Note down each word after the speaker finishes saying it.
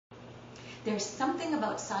There's something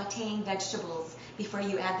about sautéing vegetables before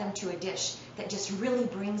you add them to a dish that just really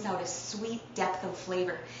brings out a sweet depth of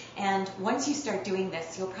flavor. And once you start doing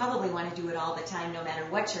this, you'll probably want to do it all the time, no matter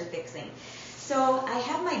what you're fixing. So I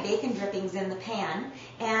have my bacon drippings in the pan,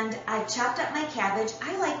 and I've chopped up my cabbage.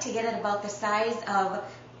 I like to get it about the size of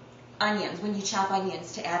onions, when you chop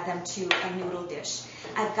onions, to add them to a noodle dish.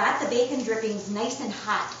 I've got the bacon drippings nice and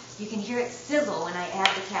hot. You can hear it sizzle when I add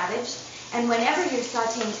the cabbage. And whenever you're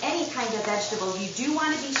sauteing any kind of vegetable, you do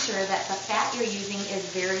want to be sure that the fat you're using is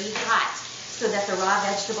very hot, so that the raw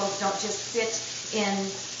vegetables don't just sit in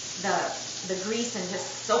the grease and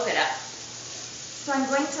just soak it up. So I'm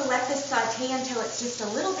going to let this saute until it's just a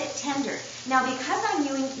little bit tender. Now, because I'm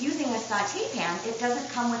using a saute pan, it doesn't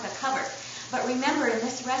come with a cover. But remember, in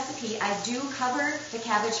this recipe, I do cover the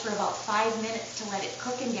cabbage for about 5 minutes to let it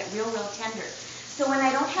cook and get real tender. So when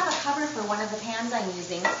I don't have a cover for one of the pans I'm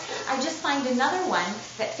using, I just find another one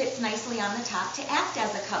that fits nicely on the top to act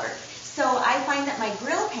as a cover. So I find that my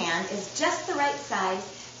grill pan is just the right size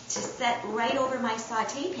to set right over my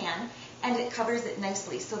saute pan, and it covers it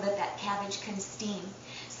nicely so that that cabbage can steam.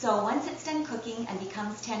 So once it's done cooking and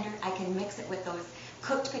becomes tender, I can mix it with those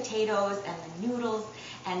cooked potatoes and the noodles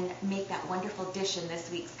and make that wonderful dish in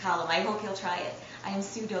this week's column. I hope you'll try it. I am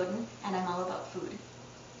Sue Doeden, and I'm all about food.